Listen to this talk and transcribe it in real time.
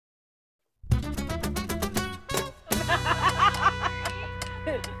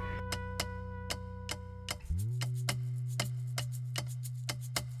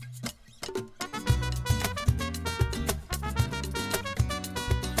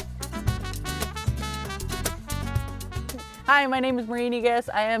Hi, my name is Marie Niguez.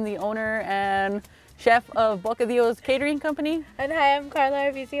 I am the owner and chef of Bocadillos Catering Company. And hi, I'm Carla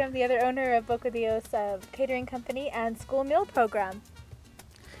Arvizi. I'm the other owner of Bocadillos Catering Company and School Meal Program.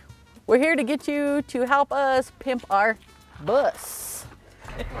 We're here to get you to help us pimp our bus.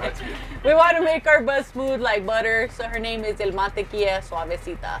 We want to make our bus smooth like butter, so her name is El Mantequilla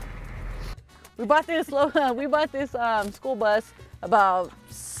Suavecita. We bought this school bus about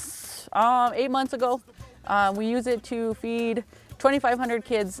 8 months ago. We use it to feed 2,500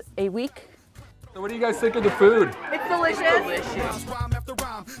 kids a week. So what do you guys think of the food? It's delicious. Rhyme after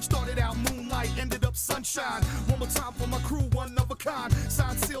rhyme, started out moonlight, ended up sunshine. One more time for my crew, one of a kind.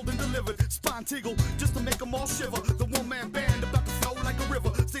 Signed, sealed, and delivered. Spine tingle, just to make them all shiver. The one-man band about to flow like a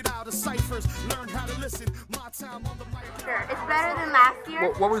river. Stayed out of ciphers, learned how to listen. My time on the mic. Sure, it's better than last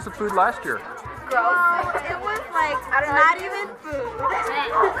year. What was the food last year? Gross. It was like not even food.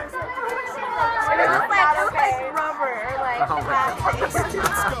 It was like rubber or like plastic.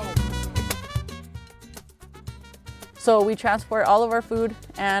 Let's go. So we transport all of our food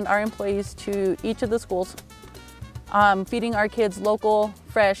and our employees to each of the schools, feeding our kids local,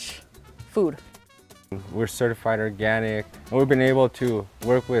 fresh food. We're certified organic, and we've been able to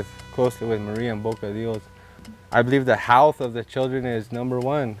work closely with Maria and Bocadillos. I believe the health of the children is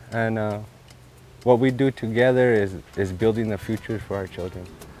 #1, and what we do together is building the future for our children.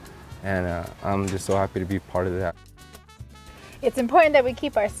 And I'm just so happy to be part of that. It's important that we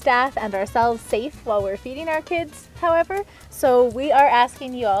keep our staff and ourselves safe while we're feeding our kids, however, so we are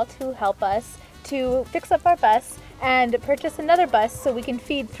asking you all to help us to fix up our bus and purchase another bus so we can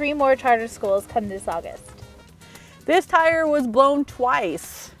feed 3 more charter schools come this August. This tire was blown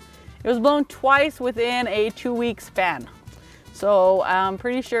twice. It was blown twice within a 2-week span. So I'm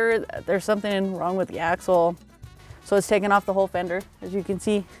pretty sure there's something wrong with the axle. So it's taken off the whole fender, as you can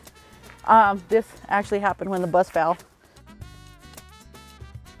see. This actually happened when the bus fell.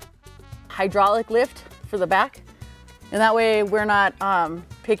 Hydraulic lift for the back, and that way we're not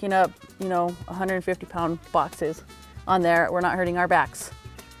picking up 150-pound boxes on there. We're not hurting our backs.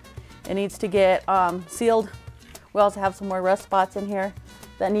 It needs to get sealed. We also have some more rust spots in here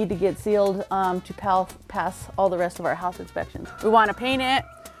that need to get sealed to pass all the rest of our house inspections. We want to paint it.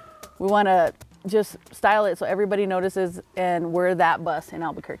 We want to just style it so everybody notices and we're that bus in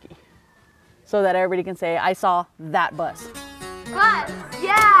Albuquerque, so that everybody can say, I saw that bus. Bus,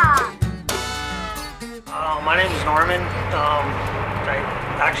 yeah! My name is Norman. I'm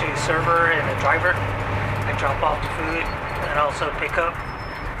actually a server and a driver. I drop off the food and also pick up,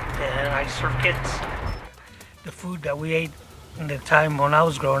 and I serve kids. The food that we ate in the time when I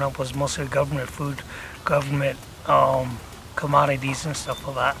was growing up was mostly government food, government commodities and stuff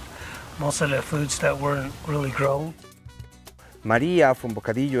like that. Most of the foods that weren't really grown. Maria from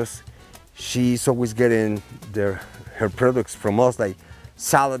Bocadillos, she's always getting her products from us, like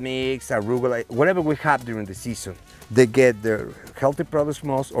salad mix, arugula, whatever we have during the season. They get their healthy products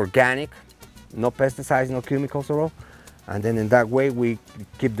from us, organic, no pesticides, no chemicals at all. And then in that way we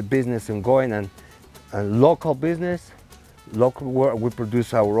keep the business going, and local business, local work, we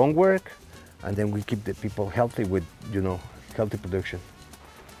produce our own work, and then we keep the people healthy with, healthy production.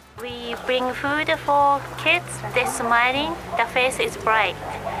 We bring food for kids, they're smiling, the face is bright.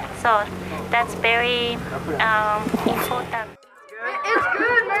 So that's very important. It's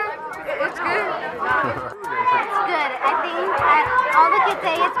good, man. It's good. It's good. I think all the kids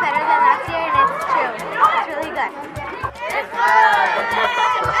say it's better than last year, and it's true. It's really good.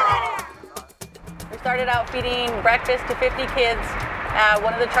 We started out feeding breakfast to 50 kids at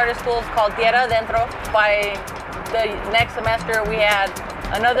one of the charter schools called Tierra Adentro. By the next semester, we had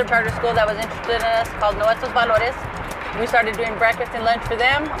another charter school that was interested in us called Nuestros Valores. We started doing breakfast and lunch for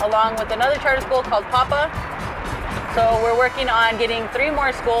them, along with another charter school called Papa. So we're working on getting 3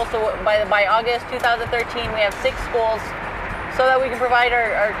 more schools. So by August 2013, we have 6 schools, so that we can provide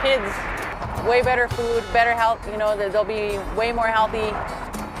our kids way better food, better health. That they'll be way more healthy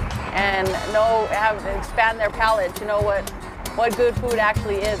and expand their palate to know what good food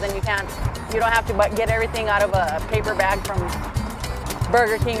actually is. And you don't have to get everything out of a paper bag from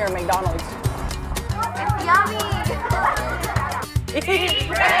Burger King or McDonald's. It's yummy. Eat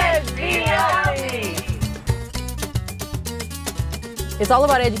bread, be healthy. It's all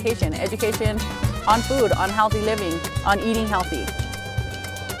about education. Education on food, on healthy living, on eating healthy.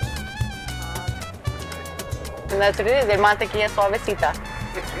 And that's what it is, El Mantequilla Suavecita.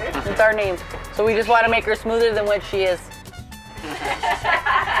 It's our name. So we just want to make her smoother than what she is. You're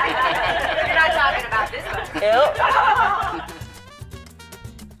not talking about this one. Yep.